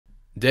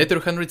Day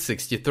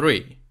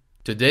 363.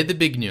 Today the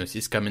big news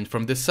is coming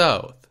from the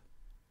south.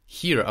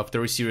 Here,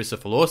 after a series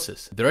of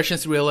losses, the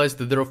Russians realized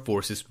that their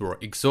forces were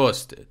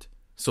exhausted.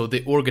 So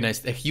they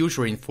organized a huge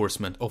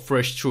reinforcement of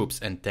fresh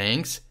troops and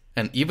tanks,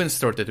 and even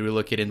started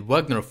relocating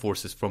Wagner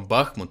forces from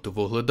Bakhmut to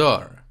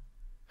Vuhledar.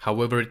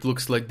 However, it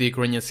looks like the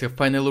Ukrainians have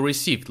finally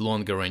received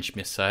longer-range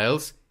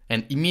missiles,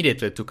 and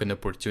immediately took an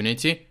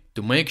opportunity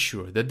to make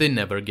sure that they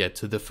never get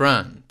to the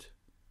front.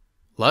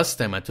 Last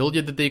time I told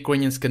you that the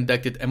Ukrainians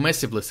conducted a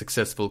massively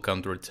successful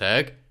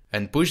counterattack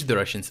and pushed the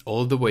Russians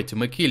all the way to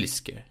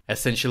Makilske,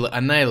 essentially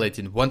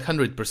annihilating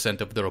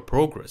 100% of their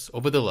progress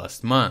over the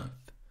last month.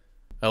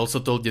 I also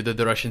told you that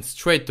the Russians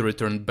tried to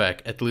return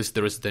back at least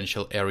the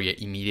residential area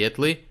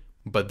immediately,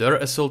 but their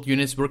assault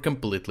units were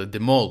completely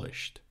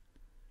demolished.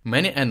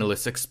 Many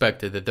analysts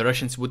expected that the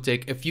Russians would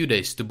take a few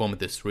days to bomb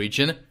this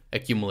region,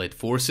 accumulate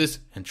forces,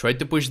 and try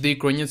to push the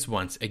Ukrainians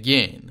once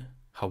again.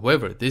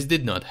 However, this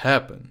did not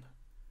happen.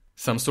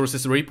 Some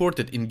sources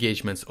reported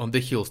engagements on the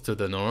hills to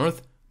the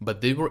north,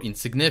 but they were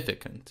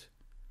insignificant.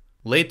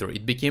 Later,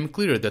 it became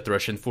clear that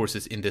Russian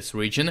forces in this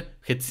region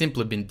had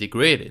simply been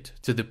degraded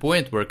to the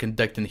point where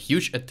conducting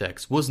huge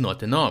attacks was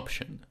not an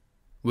option.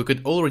 We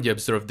could already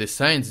observe the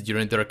signs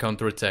during their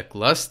counterattack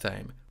last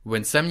time,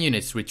 when some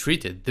units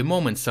retreated the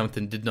moment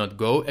something did not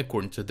go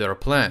according to their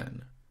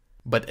plan.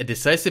 But a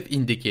decisive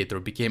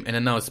indicator became an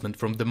announcement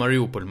from the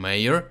Mariupol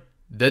mayor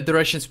that the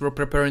Russians were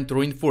preparing to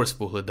reinforce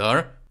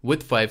Vuhledar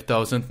with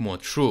 5,000 more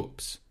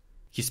troops.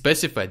 He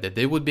specified that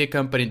they would be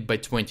accompanied by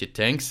 20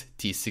 tanks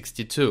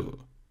T-62.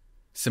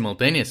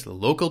 Simultaneously,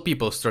 local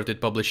people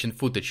started publishing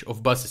footage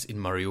of buses in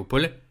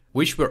Mariupol,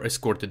 which were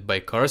escorted by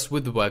cars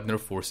with Wagner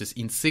forces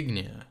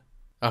insignia.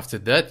 After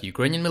that,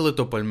 Ukrainian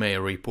Melitopol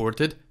mayor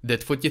reported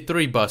that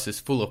 43 buses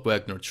full of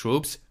Wagner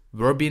troops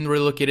were being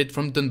relocated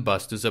from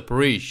Donbass to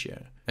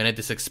Zaporizhia, and it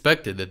is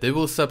expected that they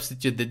will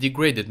substitute the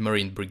degraded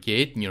Marine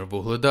Brigade near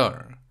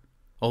Vuhledar.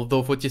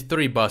 Although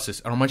 43 buses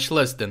are much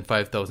less than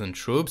 5,000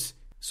 troops,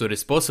 so it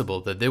is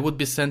possible that they would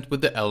be sent with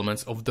the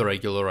elements of the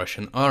regular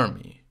Russian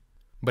army.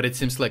 But it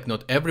seems like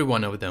not every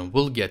one of them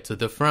will get to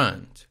the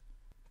front.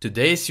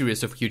 Today a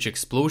series of huge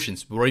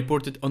explosions were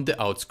reported on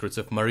the outskirts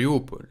of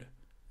Mariupol.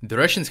 The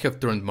Russians have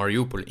turned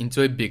Mariupol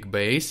into a big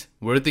base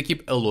where they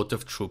keep a lot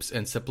of troops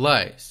and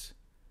supplies.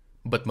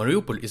 But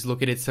Mariupol is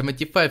located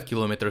 75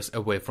 kilometers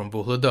away from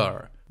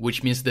Vuhledar,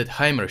 which means that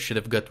HIMARS should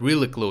have got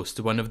really close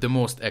to one of the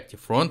most active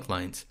front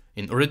lines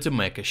in order to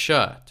make a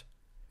shot.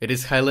 It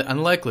is highly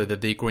unlikely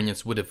that the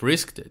Ukrainians would have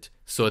risked it,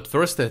 so at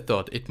first I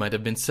thought it might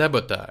have been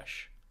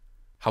sabotage.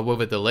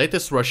 However, the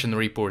latest Russian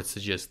reports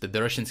suggest that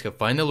the Russians have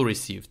finally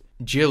received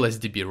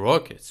GLSDB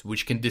rockets,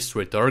 which can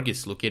destroy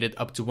targets located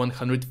up to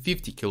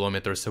 150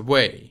 kilometers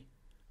away.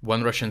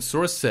 One Russian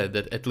source said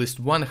that at least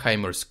one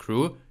HIMARS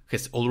crew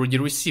has already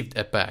received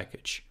a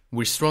package,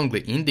 which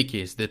strongly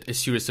indicates that a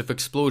series of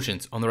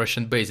explosions on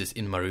Russian bases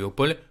in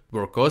Mariupol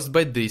were caused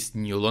by these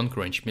new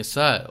long-range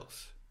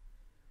missiles.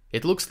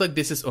 It looks like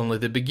this is only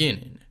the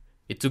beginning.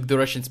 It took the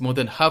Russians more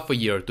than half a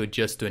year to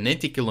adjust to an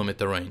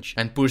 80-kilometer range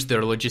and push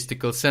their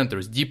logistical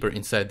centers deeper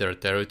inside their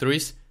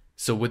territories,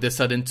 so with the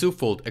sudden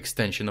twofold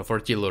extension of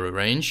artillery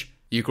range,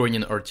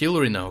 Ukrainian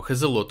artillery now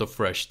has a lot of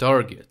fresh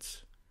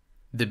targets.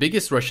 The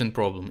biggest Russian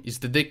problem is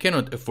that they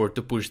cannot afford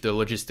to push their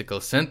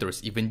logistical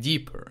centers even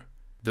deeper.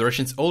 The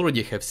Russians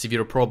already have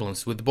severe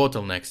problems with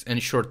bottlenecks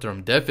and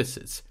short-term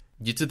deficits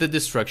due to the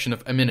destruction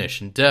of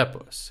ammunition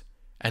depots,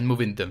 and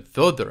moving them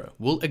further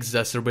will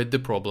exacerbate the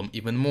problem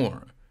even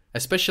more,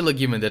 especially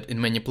given that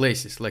in many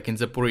places like in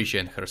Zaporizhia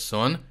and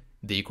Kherson,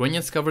 the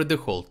Ukrainians cover the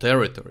whole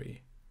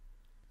territory.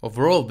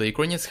 Overall, the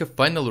Ukrainians have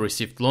finally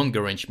received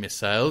longer-range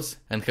missiles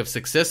and have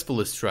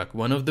successfully struck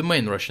one of the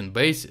main Russian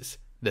bases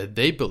that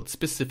they built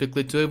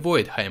specifically to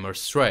avoid HIMARS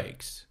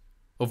strikes.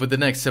 Over the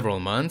next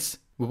several months,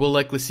 we will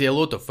likely see a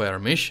lot of fire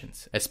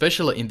missions,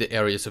 especially in the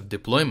areas of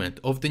deployment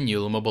of the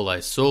newly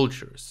mobilized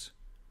soldiers.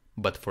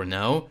 But for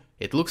now,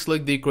 it looks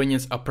like the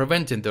Ukrainians are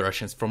preventing the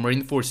Russians from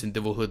reinforcing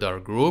the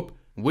Vuhledar group,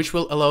 which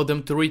will allow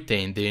them to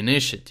retain the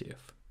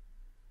initiative.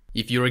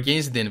 If you're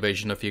against the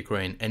invasion of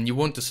Ukraine and you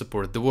want to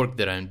support the work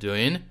that I'm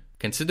doing,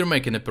 consider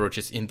making a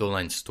purchase in the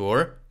online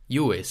store,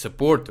 UA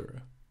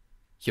Supporter.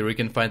 Here you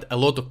can find a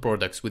lot of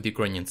products with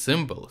Ukrainian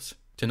symbols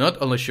to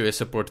not only show your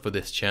support for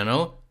this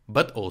channel,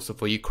 but also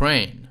for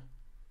Ukraine.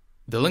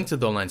 The link to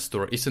the online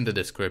store is in the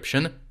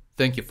description.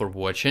 Thank you for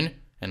watching,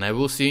 and I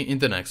will see you in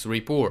the next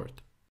report.